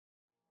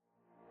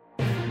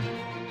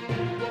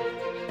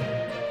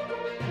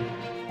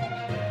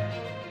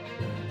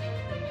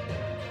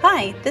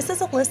Hi, this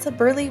is Alyssa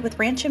Burley with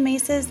Rancho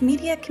Mesa's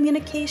Media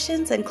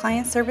Communications and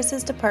Client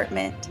Services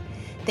Department.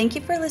 Thank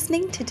you for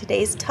listening to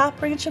today's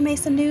top Rancho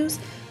Mesa news,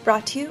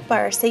 brought to you by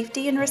our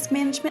Safety and Risk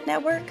Management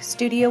Network,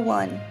 Studio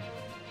One.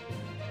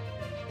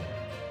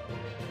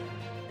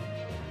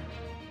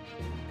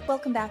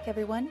 Welcome back,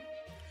 everyone.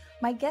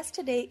 My guest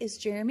today is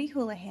Jeremy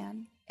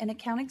Houlihan, an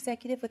account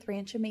executive with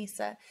Rancho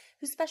Mesa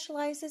who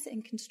specializes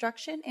in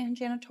construction and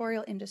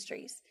janitorial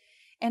industries.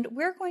 And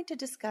we're going to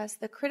discuss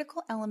the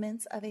critical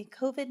elements of a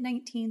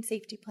COVID-19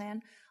 safety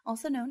plan,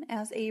 also known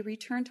as a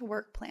return to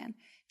work plan.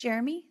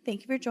 Jeremy,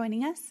 thank you for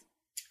joining us.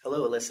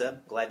 Hello,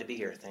 Alyssa. Glad to be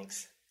here.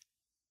 Thanks.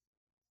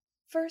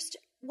 First,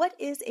 what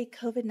is a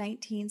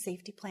COVID-19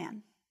 safety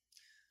plan?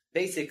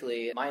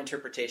 Basically, my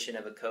interpretation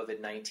of a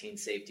COVID-19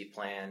 safety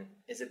plan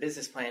is a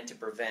business plan to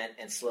prevent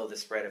and slow the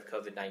spread of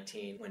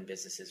COVID-19 when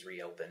businesses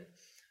reopen.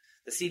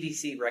 The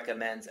CDC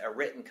recommends a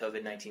written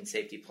COVID-19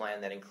 safety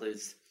plan that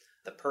includes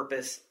the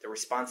purpose, the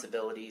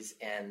responsibilities,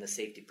 and the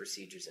safety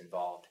procedures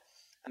involved.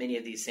 Many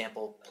of these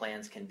sample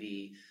plans can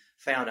be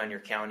found on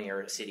your county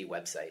or city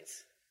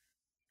websites.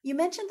 You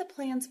mentioned the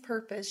plan's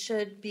purpose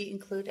should be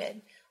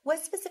included. What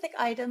specific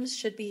items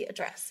should be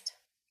addressed?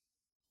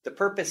 The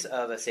purpose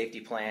of a safety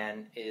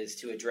plan is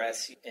to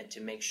address and to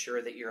make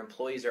sure that your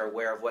employees are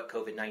aware of what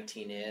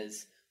COVID-19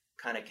 is,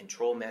 kind of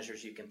control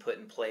measures you can put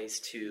in place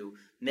to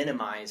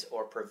minimize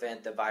or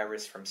prevent the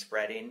virus from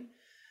spreading.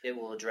 It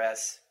will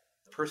address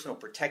personal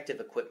protective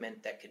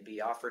equipment that can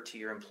be offered to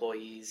your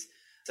employees,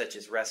 such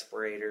as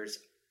respirators,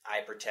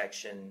 eye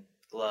protection,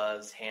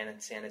 gloves, hand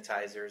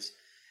sanitizers,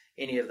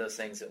 any of those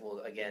things that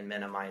will, again,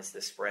 minimize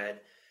the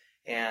spread.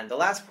 And the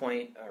last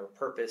point or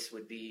purpose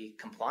would be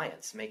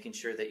compliance, making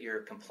sure that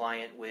you're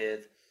compliant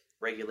with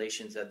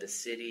regulations of the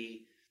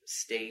city,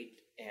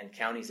 state, and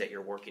counties that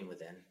you're working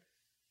within.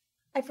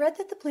 I've read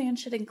that the plan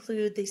should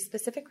include the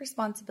specific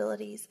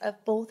responsibilities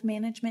of both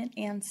management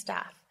and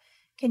staff.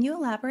 Can you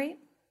elaborate?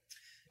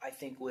 I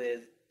think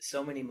with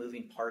so many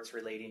moving parts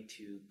relating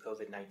to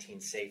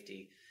COVID-19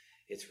 safety,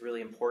 it's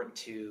really important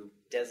to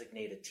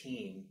designate a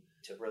team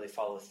to really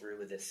follow through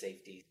with this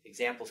safety.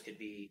 Examples could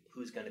be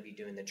who's going to be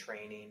doing the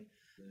training,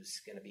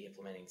 who's going to be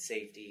implementing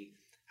safety,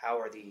 how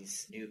are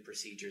these new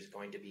procedures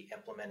going to be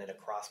implemented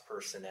across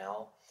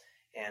personnel,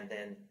 and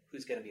then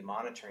who's going to be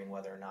monitoring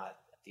whether or not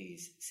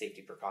these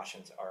safety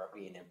precautions are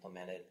being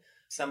implemented.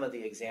 Some of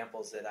the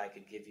examples that I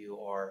could give you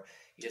are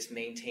just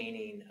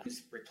maintaining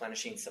who's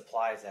replenishing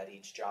supplies at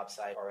each job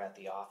site or at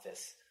the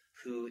office,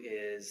 who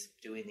is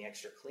doing the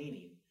extra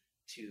cleaning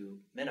to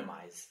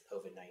minimize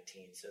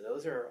COVID-19. So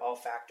those are all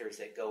factors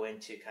that go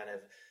into kind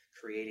of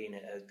creating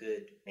a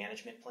good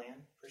management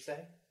plan, per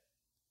se.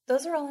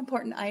 Those are all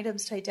important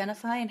items to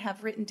identify and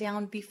have written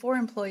down before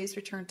employees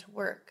return to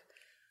work.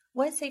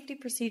 What safety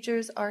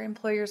procedures are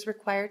employers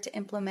required to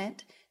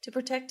implement to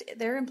protect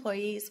their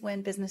employees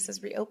when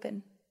businesses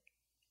reopen?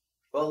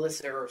 Well,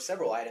 listen, there are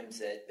several items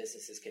that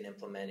businesses can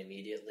implement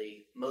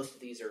immediately. Most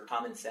of these are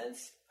common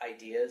sense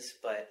ideas,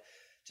 but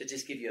to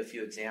just give you a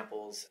few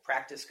examples,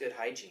 practice good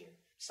hygiene.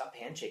 Stop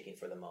handshaking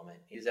for the moment.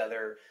 Use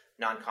other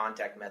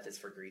non-contact methods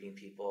for greeting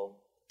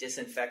people.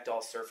 Disinfect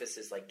all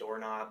surfaces like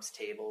doorknobs,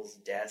 tables,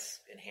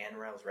 desks, and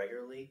handrails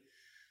regularly.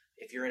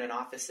 If you're in an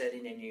office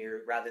setting and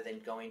rather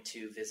than going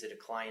to visit a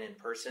client in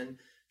person,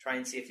 try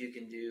and see if you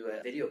can do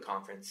a video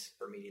conference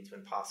for meetings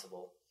when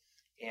possible.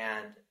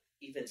 And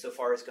even so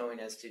far as going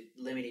as to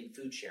limiting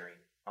food sharing.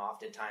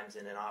 Oftentimes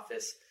in an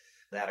office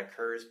that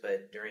occurs,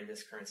 but during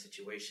this current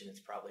situation, it's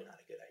probably not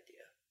a good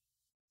idea.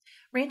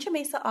 Rancho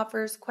Mesa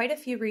offers quite a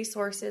few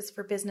resources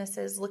for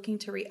businesses looking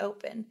to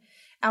reopen.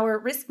 Our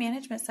Risk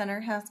Management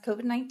Center has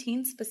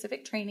COVID-19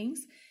 specific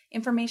trainings,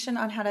 information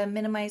on how to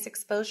minimize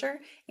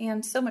exposure,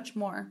 and so much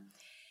more.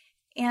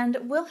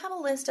 And we'll have a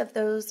list of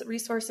those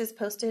resources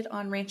posted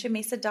on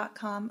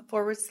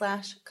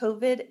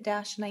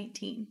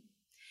ranchomesa.com/COVID-19.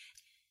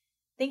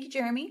 Thank you,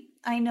 Jeremy.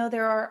 I know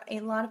there are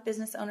a lot of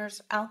business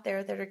owners out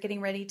there that are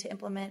getting ready to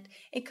implement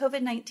a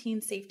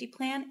COVID-19 safety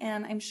plan,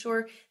 and I'm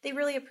sure they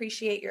really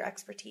appreciate your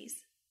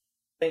expertise.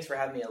 Thanks for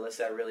having me,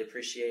 Alyssa. I really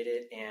appreciate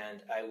it,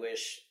 and I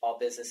wish all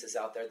businesses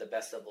out there the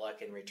best of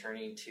luck in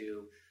returning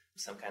to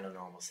some kind of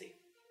normalcy.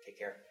 Take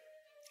care.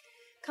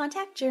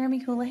 Contact Jeremy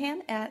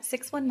Houlihan at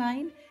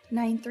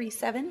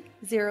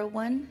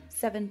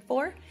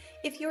 619-937-0174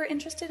 if you are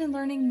interested in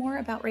learning more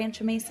about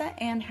Rancho Mesa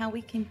and how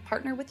we can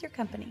partner with your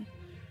company.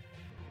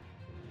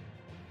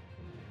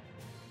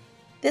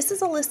 This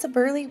is Alyssa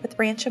Burley with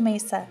Rancho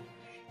Mesa.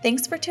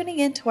 Thanks for tuning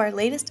in to our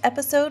latest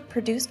episode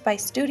produced by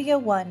Studio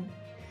One.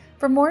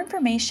 For more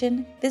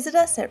information, visit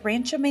us at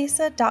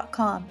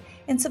ranchomesa.com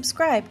and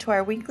subscribe to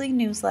our weekly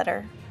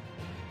newsletter.